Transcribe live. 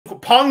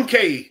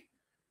Punkay.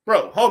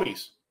 Bro,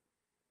 homies.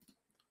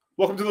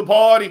 Welcome to the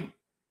party.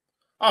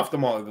 Off the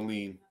Molly the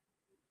lean.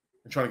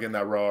 I'm trying to get in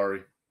that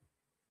Rari.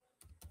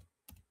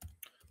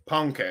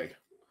 Punkay.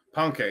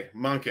 Punkay.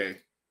 Monkey.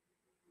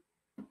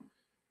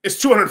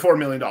 It's $204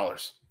 million.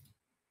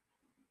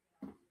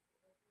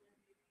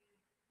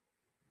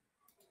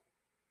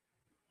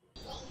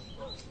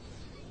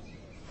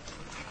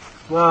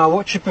 Now,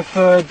 what's your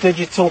preferred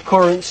digital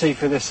currency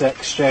for this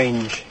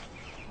exchange?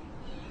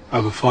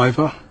 Have a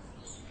fiver?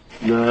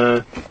 Nah,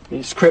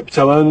 it's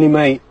crypto only,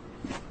 mate.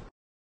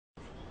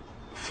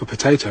 For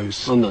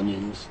potatoes? And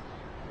onions.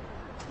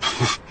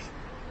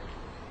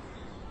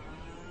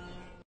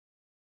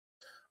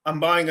 I am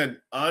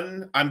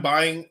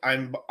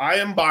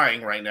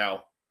buying right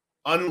now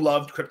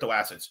unloved crypto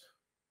assets.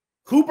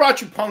 Who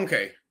brought you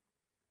Punkay?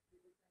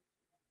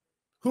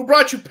 Who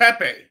brought you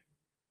Pepe?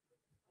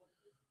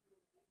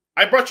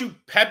 I brought you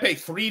Pepe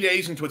 3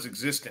 days into its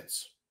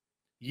existence.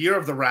 Year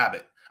of the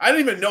Rabbit. I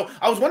didn't even know.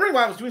 I was wondering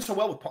why I was doing so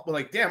well with,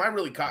 like, damn, I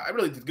really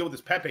did good with this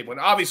Pepe. But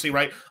obviously,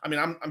 right? I mean,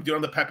 I'm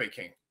doing the Pepe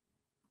king.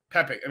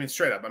 Pepe. I mean,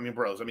 straight up. I mean,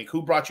 bros. I mean,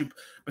 who brought you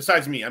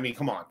besides me? I mean,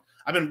 come on.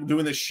 I've been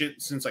doing this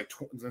shit since like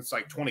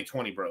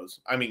 2020, bros.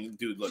 I mean,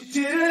 dude, look.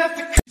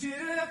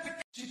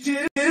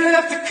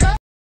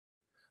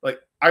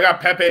 Like, I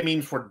got Pepe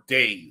memes for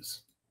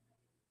days,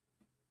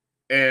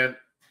 and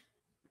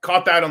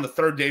caught that on the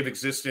third day of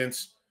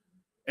existence.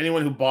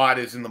 Anyone who bought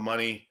is in the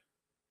money.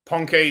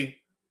 Punkay,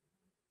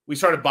 we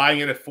started buying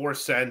it at 4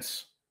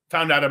 cents.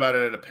 Found out about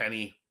it at a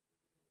penny.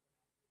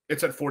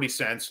 It's at 40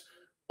 cents.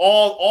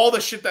 All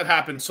the shit that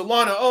happened.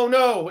 Solana, oh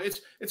no,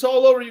 it's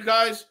all over, you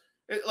guys.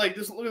 Like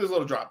this, look at this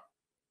little drop.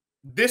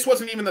 This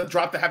wasn't even the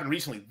drop that happened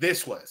recently.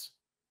 This was.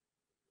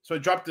 So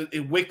it dropped.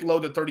 It wicked low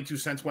to 32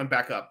 cents, went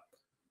back up.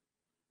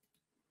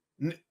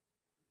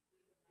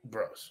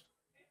 Bros.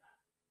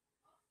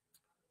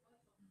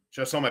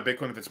 Should I sell my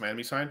Bitcoin if it's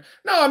Miami sign?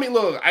 No, I mean,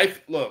 look,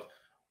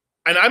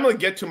 and I'm gonna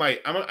get to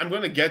I'm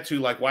gonna get to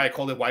like why I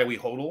called it why we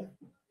hodl,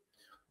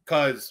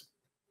 because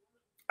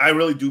I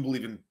really do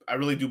believe in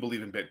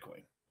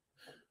Bitcoin.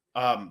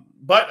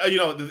 But you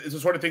know, it's the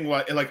sort of thing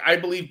like I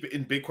believe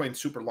in Bitcoin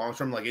super long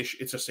term. Like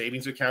it's a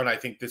savings account. I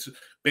think this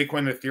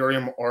Bitcoin and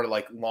Ethereum are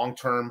like long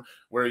term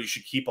where you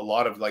should keep a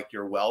lot of like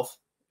your wealth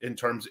in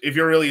terms if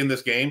you're really in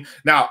this game.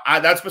 Now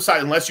that's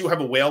beside unless you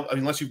have a whale,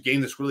 unless you've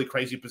gained this really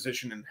crazy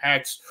position in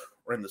Hex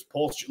or in this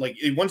Pulse. Like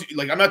once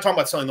like I'm not talking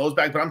about selling those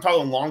back, but I'm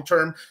talking long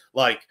term.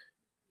 Like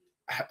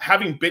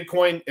having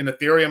Bitcoin and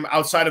Ethereum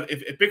outside of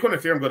if Bitcoin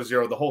and Ethereum go to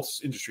zero, the whole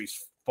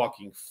industry's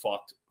fucking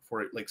fucked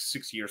for like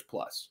 6 years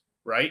plus.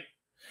 Right?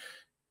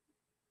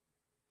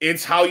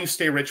 It's how you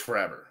stay rich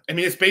forever. I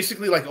mean, it's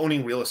basically like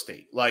owning real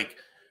estate. Like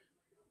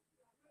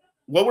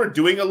what we're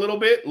doing a little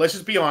bit, let's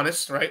just be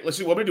honest, right? Let's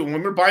see what we're doing.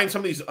 When we're buying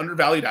some of these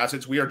undervalued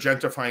assets, we are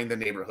gentrifying the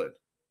neighborhood.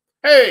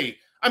 Hey,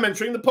 I'm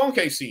entering the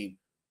Punkay scene.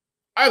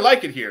 I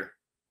like it here.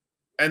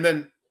 And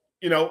then,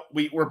 you know,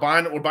 we're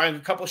buying a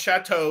couple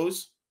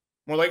chateaus,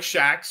 more like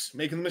shacks,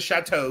 making them as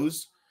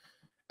chateaus.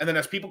 And then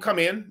as people come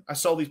in, I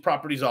sell these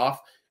properties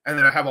off, and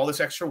then I have all this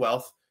extra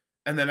wealth.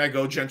 And then I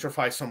go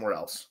gentrify somewhere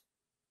else.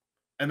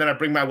 And then I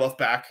bring my wealth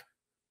back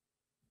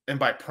and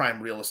buy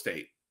prime real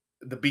estate,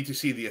 the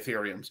BTC, the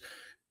Ethereums.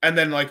 And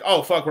then like,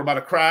 oh, fuck, we're about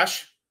to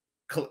crash.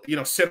 You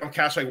know, sit on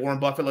cash like Warren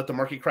Buffett, let the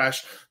market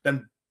crash,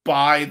 then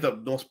buy the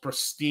most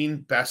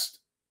pristine, best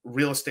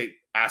real estate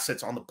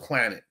assets on the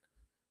planet,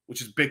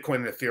 which is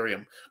Bitcoin and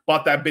Ethereum.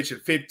 Bought that bitch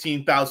at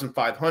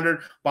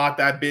 $15,500. Bought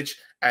that bitch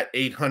at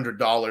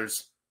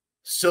 $800.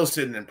 Still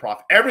sitting in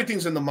profit.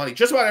 Everything's in the money.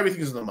 Just about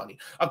everything's in the money.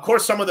 Of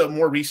course, some of the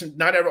more recent,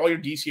 not all your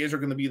DCAs are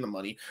going to be in the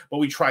money, but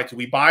we try to.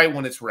 We buy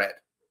when it's red.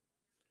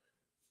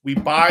 We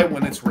buy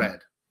when it's red.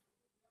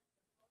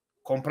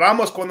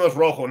 Compramos cuando es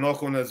rojo, no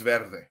cuando es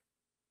verde.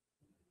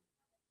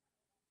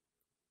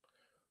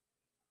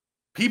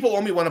 People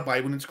only want to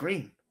buy when it's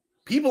green.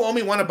 People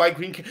only want to buy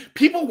green.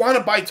 People want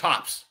to buy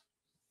tops.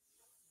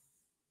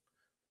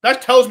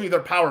 That tells me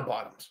they're power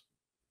bottoms.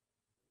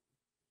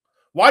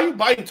 Why are you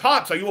buying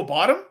tops? Are you a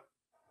bottom?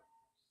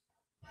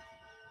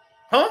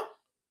 Huh?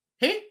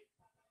 Hey?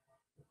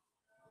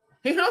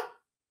 Hey, huh?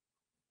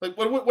 Like,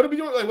 what are we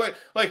doing?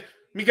 Like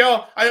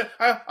Miguel,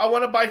 I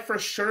want to buy for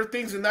sure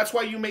things, and that's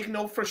why you make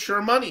no for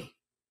sure money.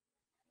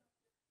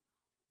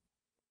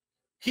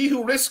 He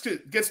who risks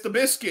it gets the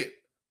biscuit.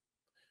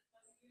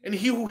 And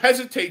he who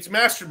hesitates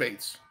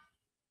masturbates.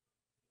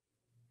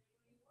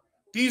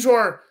 These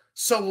are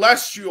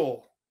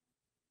celestial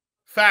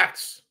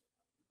facts.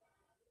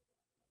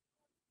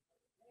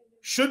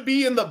 This should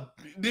be in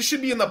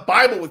the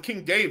Bible with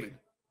King David.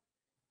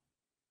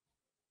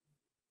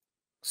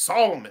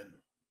 Solomon.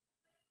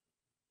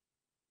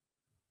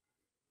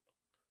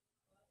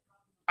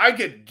 I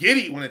get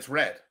giddy when it's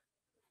red.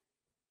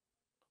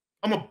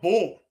 I'm a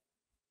bull.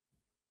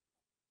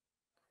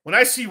 When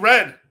I see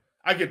red,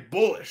 I get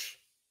bullish.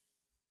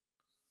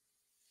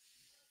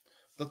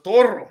 The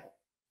toro.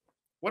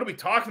 What are we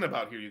talking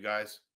about here, you guys?